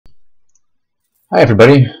Hi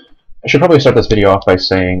everybody. I should probably start this video off by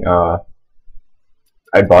saying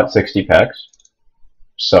I bought 60 packs.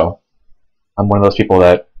 So I'm one of those people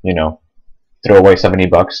that, throw away 70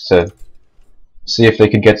 bucks to see if they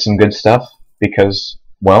could get some good stuff because,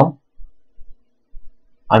 well,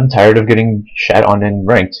 I'm tired of getting shat on in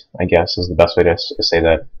ranked, I guess is the best way to say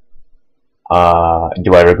that.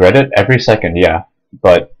 Do I regret it? Every second, yeah.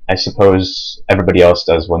 But I suppose everybody else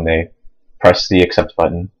does when they press the accept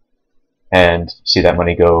button and see that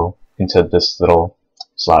money go into this little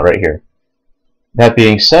slot right here. That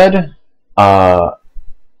being said, I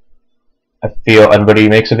feel everybody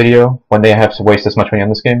makes a video when they have to waste this much money on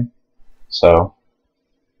this game, so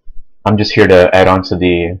I'm just here to add on to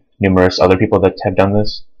the numerous other people that have done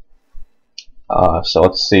this. So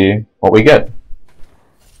let's see what we get.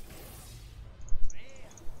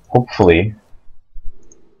 Hopefully,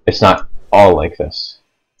 it's not all like this.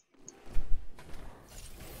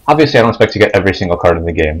 Obviously, I don't expect to get every single card in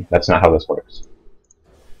the game. That's not how this works.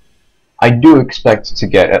 I do expect to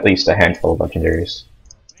get at least a handful of legendaries.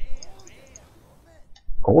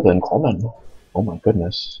 Golden Coleman. Oh my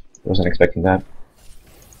goodness. Wasn't expecting that.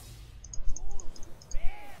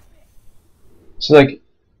 So, like,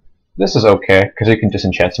 this is okay, because you can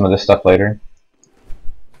disenchant some of this stuff later.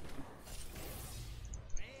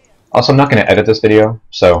 Also, I'm not going to edit this video,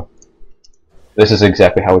 so this is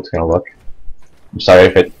exactly how it's going to look. I'm sorry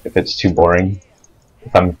if it's too boring,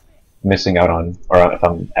 if I'm missing out on, or if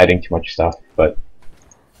I'm adding too much stuff, but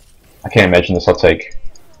I can't imagine this will take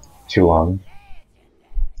too long.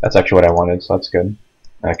 That's actually what I wanted, so that's good.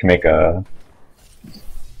 I can make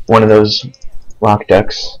one of those lock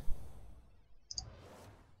decks.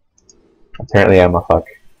 Apparently I'm a fuck.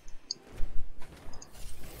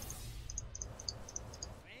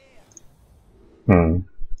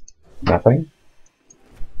 Nothing?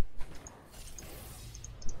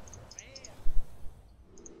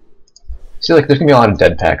 See, like, there's gonna be a lot of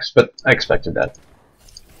dead packs, but I expected that.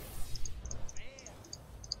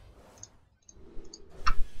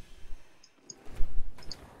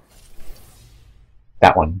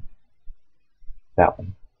 That one. That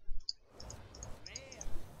one.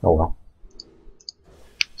 Oh well.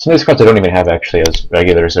 Some of these cards I don't even have actually as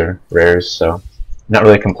regulars or rares, so I'm not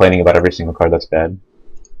really complaining about every single card that's bad.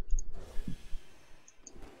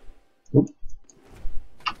 Oop.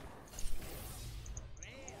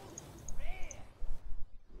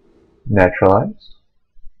 Naturalized.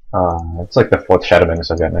 It's like the 4th Shadow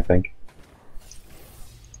Magus I've gotten, I think.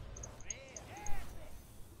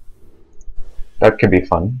 That could be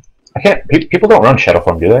fun. I can't. People don't run Shadow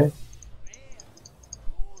Form, do they?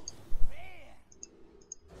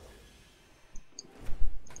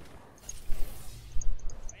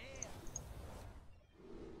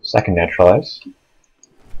 Second Naturalized.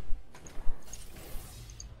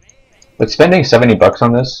 But spending 70 bucks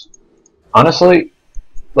on this, honestly,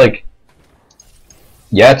 like,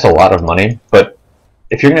 yeah, it's a lot of money, but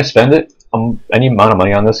if you're gonna spend it, any amount of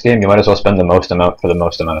money on this game, you might as well spend the most amount for the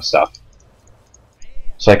most amount of stuff.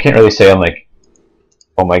 So I can't really say I'm like,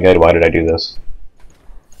 oh my god, why did I do this?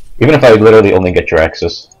 Even if I literally only get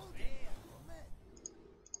Jiraxis.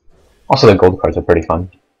 Also, the gold cards are pretty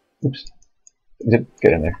fun. Oops. Get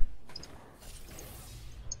in there.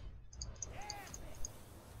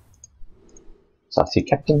 Saucy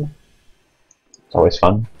Captain. It's always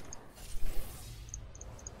fun.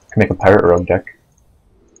 Can make a pirate rogue deck.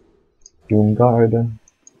 Doom Guard.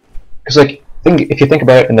 Because, like, if you think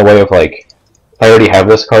about it in the way of, like, if I already have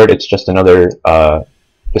this card, it's just another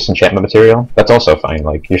disenchantment material. That's also fine.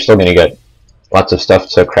 Like, you're still gonna get lots of stuff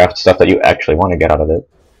to craft stuff that you actually want to get out of it.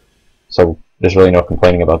 So there's really no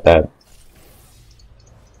complaining about that.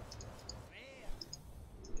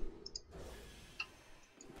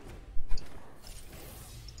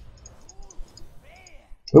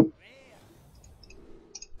 Oop.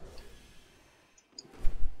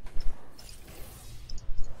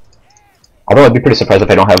 Although I'd be pretty surprised if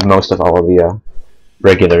I don't have most of all of the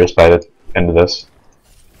regulars by the end of this.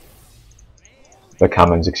 The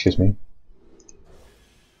commons, excuse me.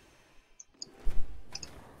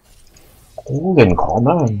 Golden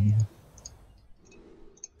Coleman.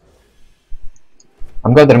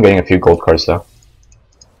 I'm glad that I'm getting a few gold cards though.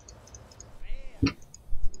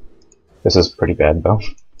 This is pretty bad though.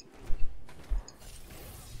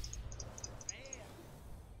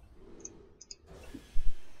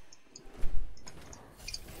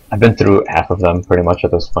 I've been through half of them pretty much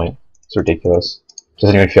at this point. It's ridiculous.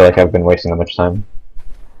 Doesn't even feel like I've been wasting that much time.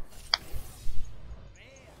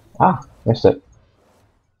 Ah, missed it.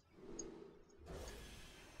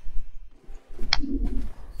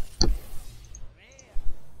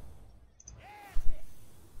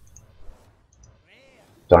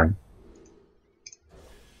 darn.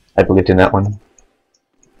 I believed in that one.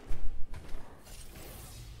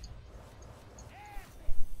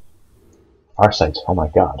 Farsight, oh my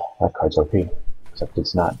god, that card's OP. Except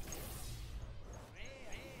it's not.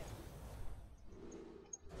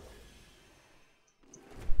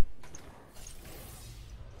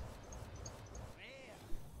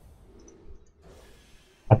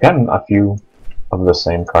 I've gotten a few of the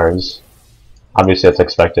same cards. Obviously that's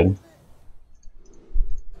expected.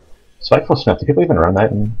 Spiteful Smith, do people even run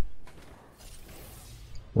that in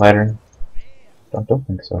Ladder? Don't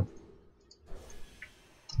think so.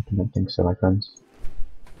 I don't think so, my friends.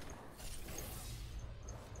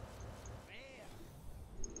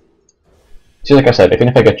 See, like I said, even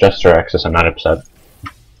if I get Jester Access, I'm not upset. I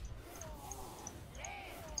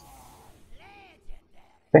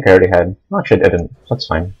think I already had. Oh, actually, I didn't. That's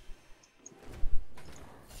fine.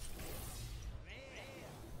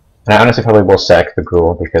 And I honestly probably will sack the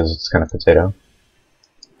Gruul because it's kind of potato.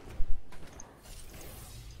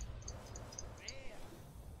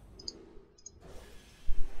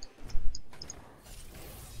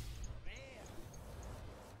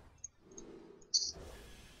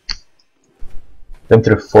 Been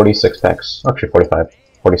through 46 packs. Actually, 45.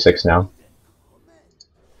 46 now.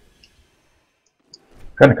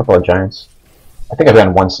 Got a couple of giants. I think I've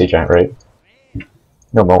done one sea giant, right?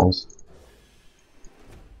 No molens.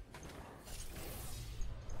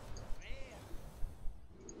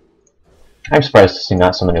 I'm surprised to see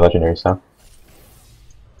not so many legendaries, though.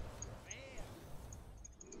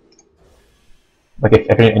 Like,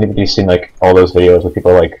 if anybody's seen, like, all those videos where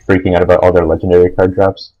people are, like, freaking out about all their legendary card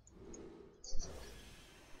drops.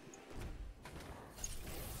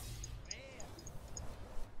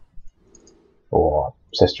 Oh,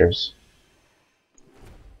 sisters.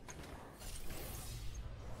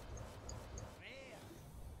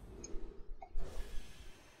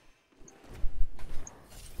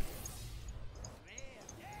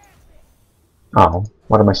 Oh,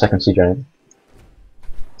 what am my second sea giant?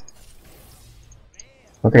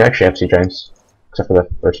 I don't think I actually have sea giants, except for the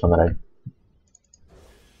first one that I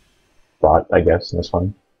bought, I guess, in this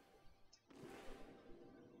one.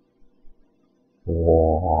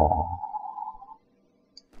 Whoa.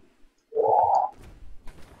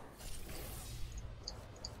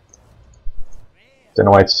 Don't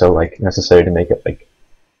know why it's so like necessary to make it like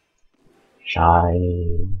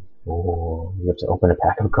shiny. Oh, you have to open a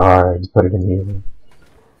pack of cards, put it in here.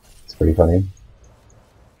 It's pretty funny.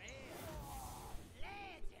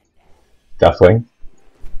 Definitely.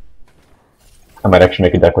 I might actually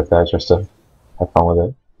make a deck with that just to have fun with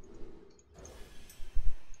it.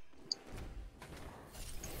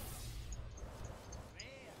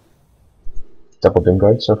 Double Doom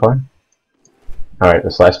Guard so far. Alright,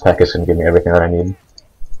 this last pack is going to give me everything that I need.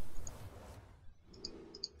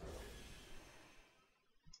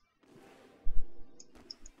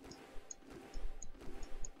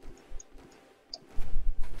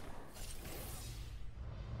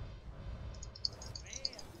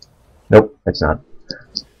 Nope, it's not.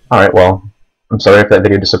 Alright, well, I'm sorry if that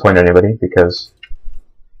video disappointed anybody, because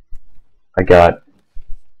I got,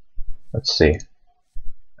 let's see,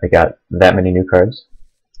 I got that many new cards.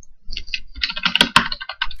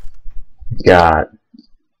 I got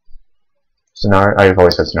Sonar. I've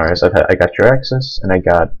always had Sonaris. I got Jiraxis, and I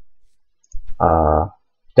got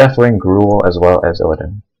Deathwing, Gruul, as well as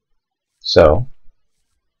Illidan. So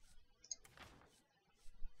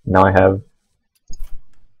now I have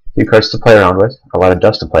a few cards to play around with, a lot of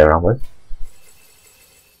dust to play around with.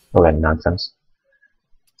 Oh, that nonsense.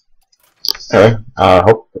 Anyway,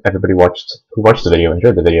 hope everybody who watched the video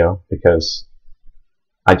enjoyed the video, because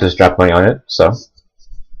I just dropped money on it. So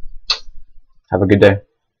have a good day.